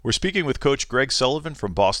We're speaking with Coach Greg Sullivan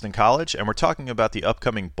from Boston College, and we're talking about the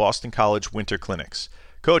upcoming Boston College Winter Clinics.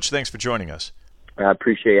 Coach, thanks for joining us. I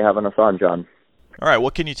appreciate you having us on, John. All right,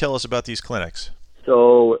 what can you tell us about these clinics?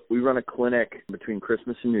 So we run a clinic between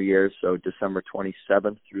Christmas and New Year's, so December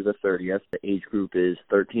 27th through the 30th. The age group is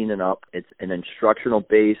 13 and up. It's an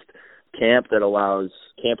instructional-based camp that allows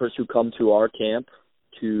campers who come to our camp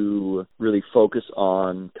to really focus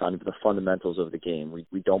on kind of the fundamentals of the game. We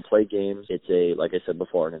don't play games. It's like I said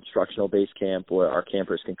before, an instructional-based camp where our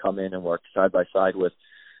campers can come in and work side by side with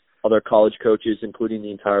other college coaches, including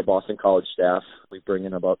the entire Boston College staff. We bring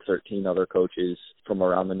in about 13 other coaches from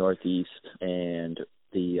around the Northeast, and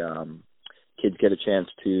the kids get a chance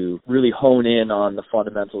to really hone in on the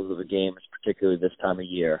fundamentals of the game, particularly this time of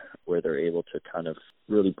year, where they're able to kind of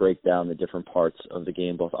really break down the different parts of the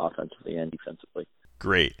game, both offensively and defensively.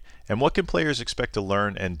 Great. And what can players expect to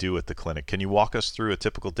learn and do at the clinic? Can you walk us through a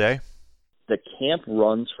typical day? The camp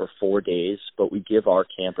runs for 4 days, but we give our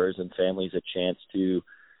campers and families a chance to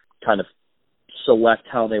kind of select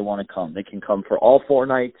how they want to come. They can come for all 4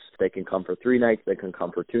 nights, they can come for 3 nights, they can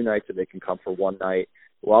come for 2 nights, or they can come for 1 night.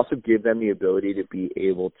 We'll also give them the ability to be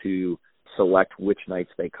able to select which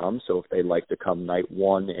nights they come. So if they'd like to come night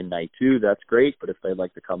 1 and night 2, that's great. But if they'd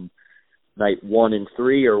like to come night 1 and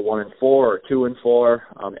 3 or 1 and 4 or 2 and 4,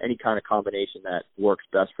 any kind of combination that works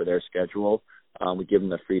best for their schedule, we give them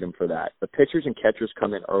the freedom for that. The pitchers and catchers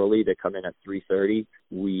come in early. They come in at 3:30.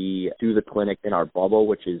 We do the clinic in our bubble,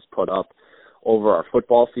 which is put up over our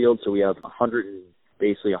football field. So we have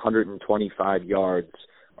 125 yards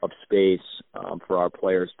of space for our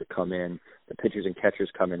players to come in. The pitchers and catchers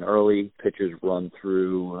come in early. Pitchers run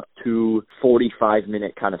through 2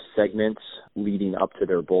 45-minute kind of segments leading up to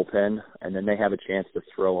their bullpen, and then they have a chance to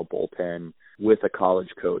throw a bullpen with a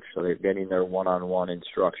college coach. So they're getting their one-on-one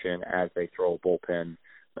instruction as they throw a bullpen,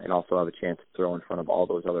 and also have a chance to throw in front of all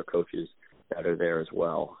those other coaches that are there as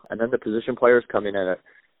well. And then the position players come in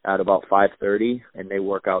at about 5:30, and they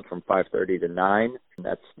work out from 5:30 to 9.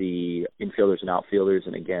 That's the infielders and outfielders,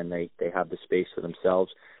 and again, they have the space for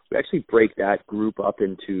themselves. We actually break that group up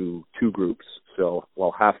into 2 groups. So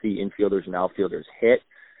while half the infielders and outfielders hit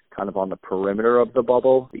kind of on the perimeter of the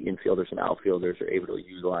bubble, the infielders and outfielders are able to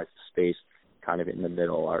utilize the space kind of in the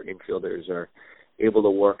middle. Our infielders are able to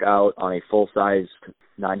work out on a full-sized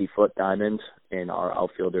 90-foot diamond, and our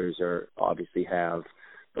outfielders obviously have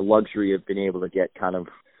the luxury of being able to get kind of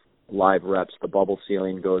live reps. The bubble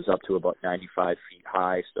ceiling goes up to about 95 feet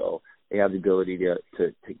high, so they have the ability to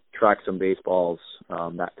track some baseballs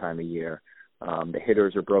that time of year. The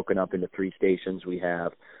hitters are broken up into 3 stations. We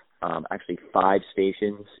have actually 5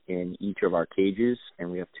 stations in each of our cages,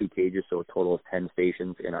 and we have 2 cages, so a total of 10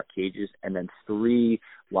 stations in our cages, and then 3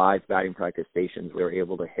 live batting practice stations. We're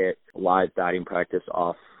able to hit live batting practice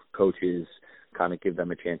off coaches, kind of give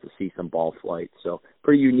them a chance to see some ball flight. So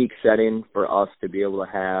pretty unique setting for us to be able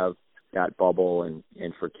to have that bubble, and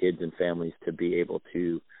for kids and families to be able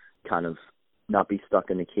to kind of not be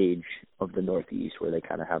stuck in the cage of the Northeast, where they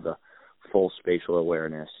kind of have the full spatial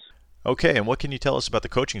awareness. Okay, and what can you tell us about the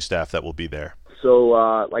coaching staff that will be there? So,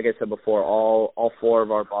 like I said before, all 4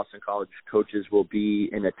 of our Boston College coaches will be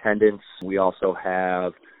in attendance. We also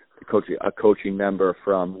have a coaching member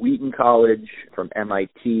from Wheaton College, from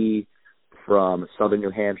MIT, from Southern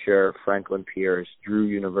New Hampshire, Franklin Pierce, Drew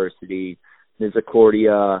University,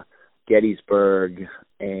 Misericordia, Gettysburg,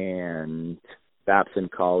 and Babson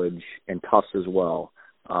College, and Tufts as well.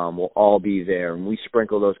 Will all be there. And we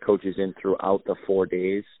sprinkle those coaches in throughout the 4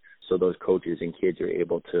 days, so those coaches and kids are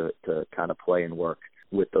able to kind of play and work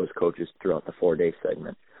with those coaches throughout the 4-day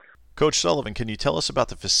segment. Coach Sullivan, can you tell us about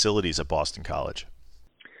the facilities at Boston College?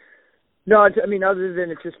 No, other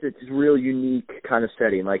than it's a real unique kind of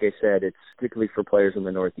setting. Like I said, it's particularly for players in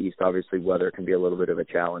the Northeast. Obviously, weather can be a little bit of a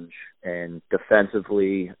challenge. And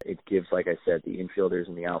defensively, it gives, like I said, the infielders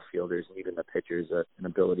and the outfielders and even the pitchers an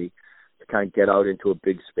ability to kind of get out into a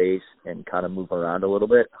big space and kind of move around a little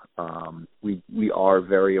bit. We are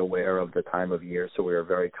very aware of the time of year, so we are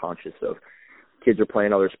very conscious of kids are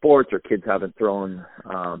playing other sports, or kids haven't thrown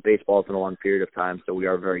baseballs in a long period of time. So we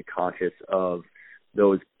are very conscious of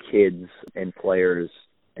those kids and players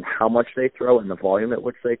and how much they throw and the volume at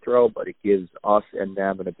which they throw, but it gives us and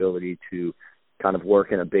them an ability to kind of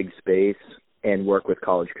work in a big space and work with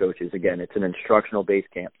college coaches. Again, it's an instructional base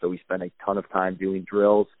camp, so we spend a ton of time doing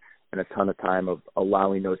drills and a ton of time of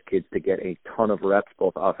allowing those kids to get a ton of reps,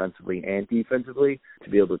 both offensively and defensively, to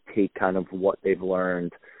be able to take kind of what they've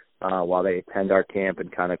learned while they attend our camp and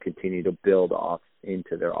kind of continue to build off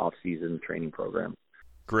into their off-season training program.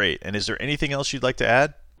 Great. And is there anything else you'd like to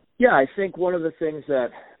add? Yeah, I think one of the things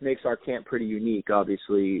that makes our camp pretty unique,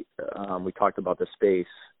 obviously, we talked about the space.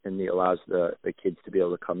 and it allows the kids to be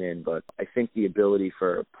able to come in. But I think the ability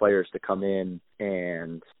for players to come in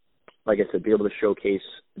and, like I said, be able to showcase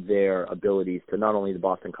their abilities to not only the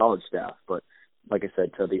Boston College staff, but like I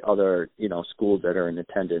said, to the other, schools that are in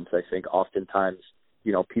attendance. I think oftentimes,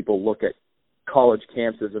 people look at college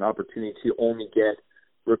camps as an opportunity to only get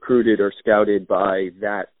recruited or scouted by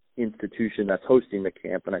that institution that's hosting the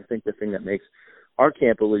camp. And I think the thing that makes our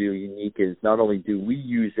camp a little unique is not only do we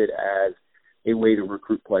use it as a way to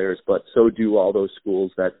recruit players, but so do all those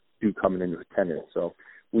schools that do come into attendance. So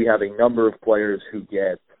we have a number of players who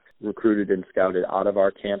get recruited and scouted out of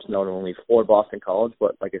our camps, not only for Boston College,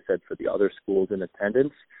 but like I said, for the other schools in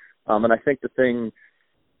attendance. And I think the thing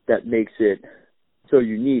that makes it so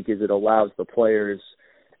unique is it allows the players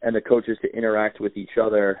and the coaches to interact with each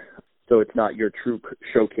other. So it's not your true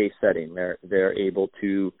showcase setting. They're able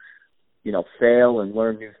to, fail and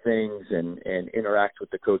learn new things and interact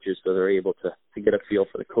with the coaches. So they're able to get a feel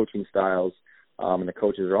for the coaching styles. And the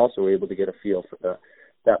coaches are also able to get a feel for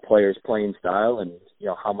that player's playing style and,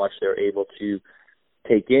 how much they're able to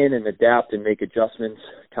take in and adapt and make adjustments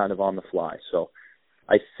kind of on the fly. So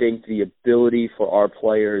I think the ability for our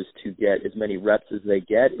players to get as many reps as they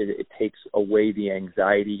get, it takes away the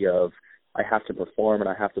anxiety of I have to perform and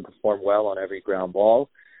I have to perform well on every ground ball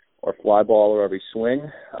or fly ball or every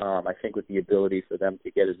swing. I think with the ability for them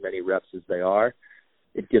to get as many reps as they are,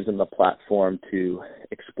 it gives them the platform to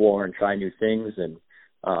explore and try new things and,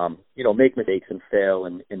 make mistakes and fail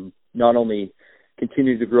and not only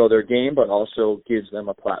continue to grow their game, but also gives them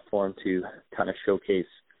a platform to kind of showcase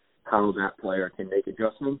how that player can make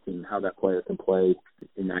adjustments and how that player can play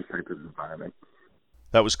in that type of environment.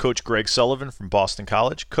 That was Coach Greg Sullivan from Boston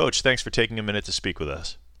College. Coach, thanks for taking a minute to speak with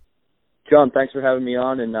us. John, thanks for having me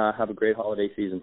on, and have a great holiday season.